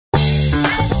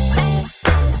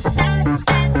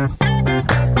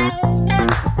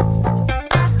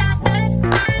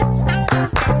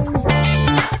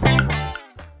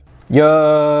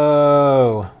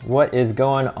Yo, what is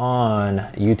going on,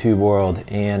 YouTube world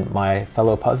and my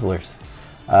fellow puzzlers?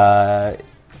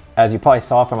 As you probably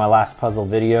saw from my last puzzle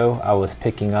video, I was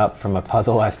picking up from a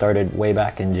puzzle I started way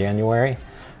back in January.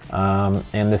 And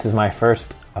this is my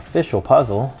first official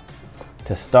puzzle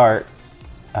to start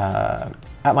at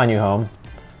my new home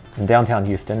in downtown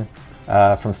Houston,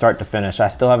 from start to finish. I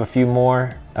still have a few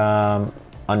more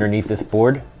underneath this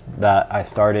board that I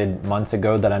started months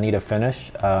ago that I need to finish,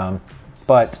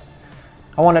 but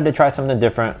I wanted to try something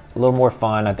different, a little more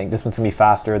fun. I think this one's gonna be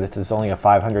faster. This is only a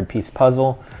 500 piece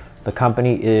puzzle. The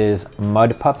company is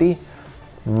Mudpuppy.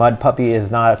 Mudpuppy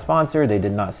is not a sponsor. They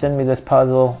did not send me this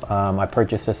puzzle. I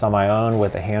purchased this on my own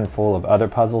with a handful of other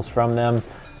puzzles from them,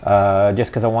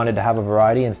 just because I wanted to have a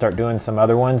variety and start doing some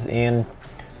other ones. And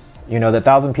you know, the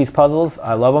 1,000-piece puzzles,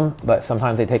 I love them, but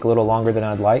sometimes they take a little longer than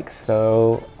I'd like.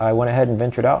 So I went ahead and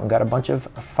ventured out and got a bunch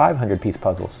of 500-piece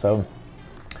puzzles. So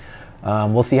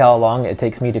we'll see how long it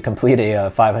takes me to complete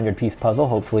a 500-piece puzzle.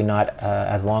 Hopefully not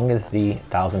as long as the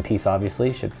 1,000-piece,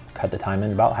 obviously. Should cut the time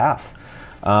in about half.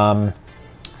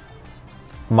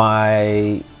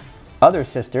 My other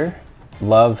sister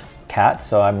loves cats,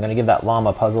 so I'm gonna give that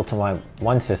llama puzzle to my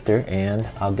one sister, and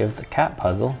I'll give the cat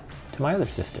puzzle to my other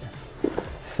sister.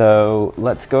 So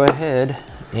let's go ahead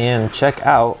and check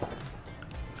out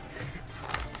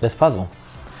this puzzle.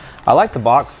 I like the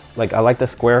box, I like the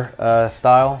square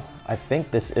style. I think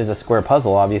this is a square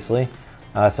puzzle, obviously.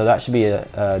 So that should be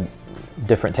a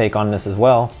different take on this as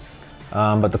well.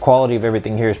 But the quality of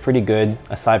everything here is pretty good,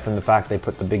 aside from the fact they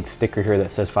put the big sticker here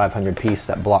that says 500 piece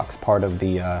that blocks part of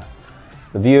the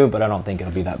view, but I don't think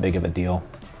it'll be that big of a deal.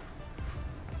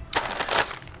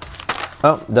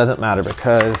 Oh, doesn't matter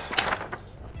because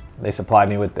they supplied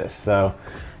me with this. So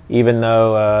even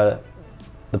though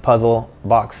the puzzle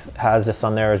box has this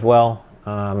on there as well,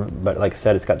 but like I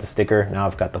said, it's got the sticker. Now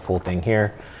I've got the full thing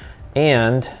here.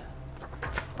 And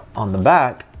on the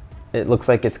back, it looks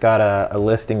like it's got a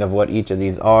listing of what each of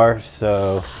these are.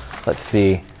 So let's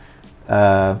see.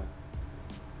 Yayao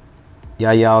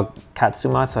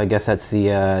Katsuma, so I guess that's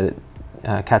the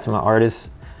Katsuma artist.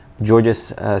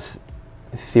 Georges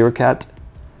Siracat,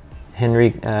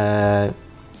 Henry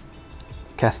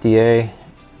Castier,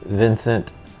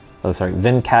 Venkat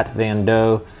Van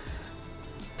Doe,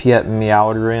 Piet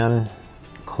Meowdrin,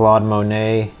 Claude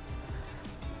Monet,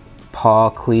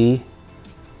 Paul Klee,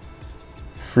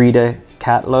 Frida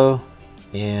Katlo,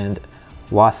 and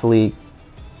Wassily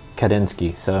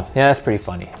Kadinsky. So yeah, that's pretty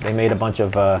funny. They made a bunch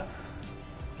of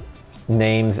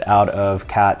names out of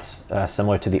cats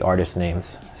similar to the artist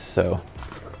names. So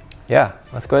yeah,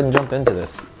 let's go ahead and jump into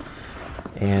this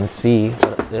and see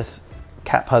what this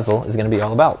cat puzzle is going to be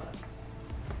all about.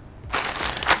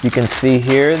 You can see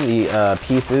here the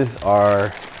pieces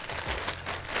are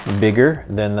bigger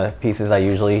than the pieces I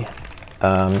usually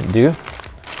do,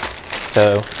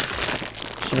 so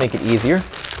should make it easier.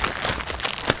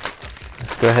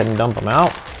 Let's go ahead and dump them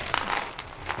out.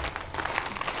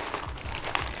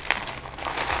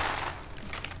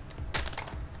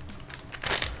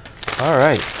 All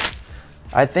right,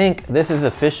 I think this is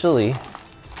officially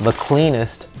the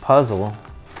cleanest puzzle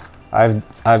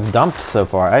I've dumped so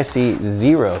far. I see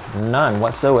none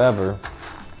whatsoever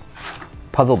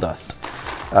puzzle dust.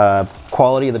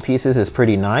 Quality of the pieces is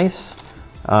pretty nice.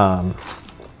 Like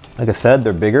I said,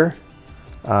 they're bigger.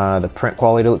 The print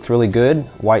quality looks really good.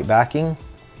 White backing.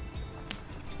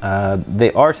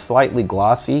 They are slightly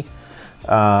glossy.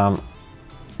 Not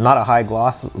a high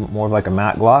gloss, more of like a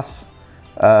matte gloss.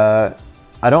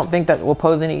 I don't think that will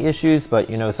pose any issues, but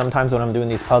you know, sometimes when I'm doing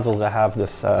these puzzles, I have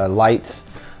this lights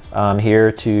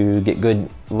here to get good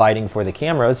lighting for the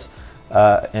cameras.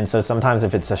 And so sometimes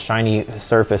if it's a shiny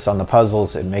surface on the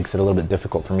puzzles, it makes it a little bit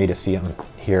difficult for me to see them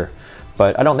here.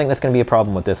 But I don't think that's gonna be a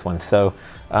problem with this one. So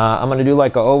I'm gonna do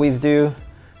like I always do,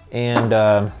 and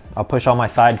I'll push all my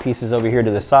side pieces over here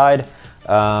to the side.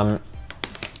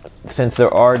 Since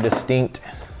there are distinct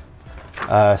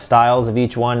styles of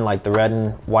each one, like the red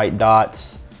and white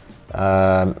dots,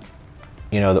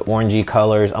 you know, the orangey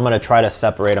colors, I'm gonna try to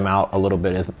separate them out a little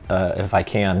bit if I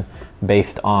can,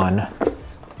 based on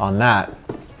that.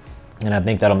 And I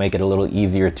think that'll make it a little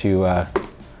easier to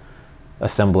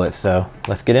assemble it. So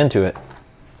let's get into it.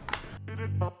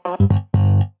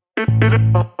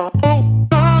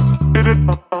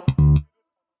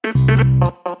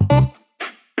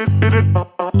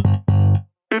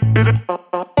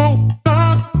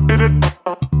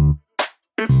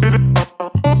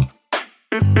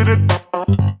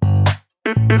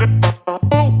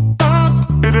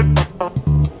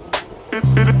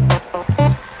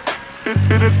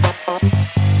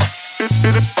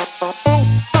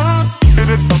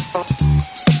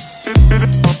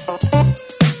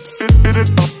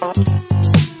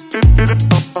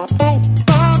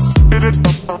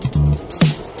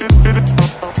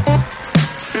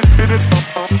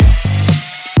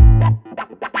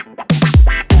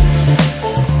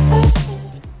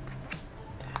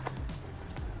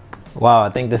 Wow, I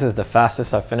think this is the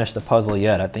fastest I've finished a puzzle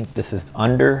yet. I think this is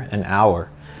under an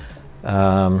hour.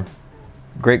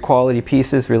 Great quality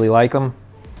pieces, really like them.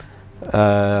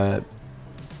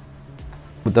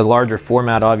 With the larger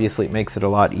format, obviously it makes it a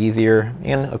lot easier.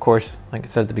 And of course, like I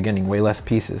said at the beginning, way less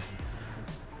pieces.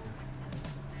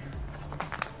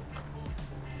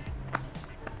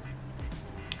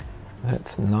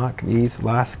 Let's knock these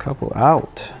last couple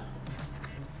out.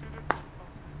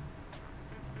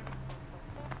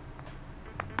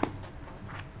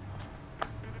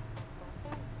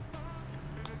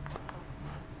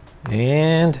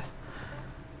 And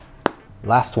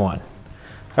last one.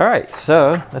 All right,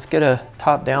 so let's get a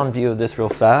top-down view of this real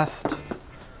fast.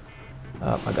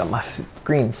 Oh, I got my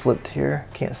screen flipped here.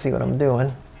 Can't see what I'm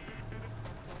doing.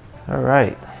 All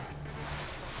right.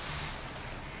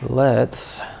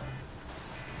 Let's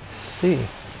see.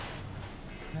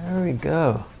 There we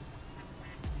go.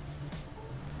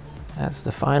 That's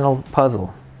the final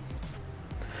puzzle.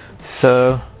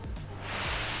 So,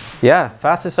 yeah,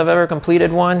 fastest I've ever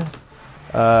completed one.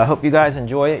 I hope you guys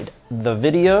enjoyed the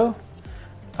video.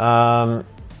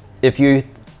 If you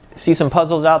see some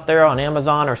puzzles out there on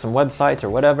Amazon or some websites or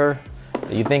whatever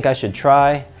that you think I should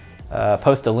try,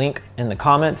 post a link in the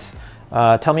comments.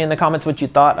 Tell me in the comments what you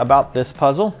thought about this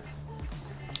puzzle.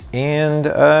 And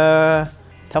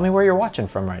tell me where you're watching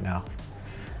from right now.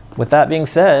 With that being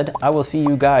said, I will see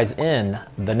you guys in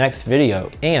the next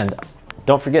video. And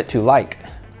don't forget to like,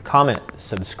 comment,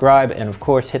 subscribe, and of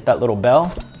course hit that little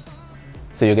bell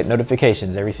so you'll get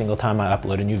notifications every single time I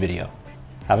upload a new video.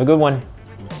 Have a good one.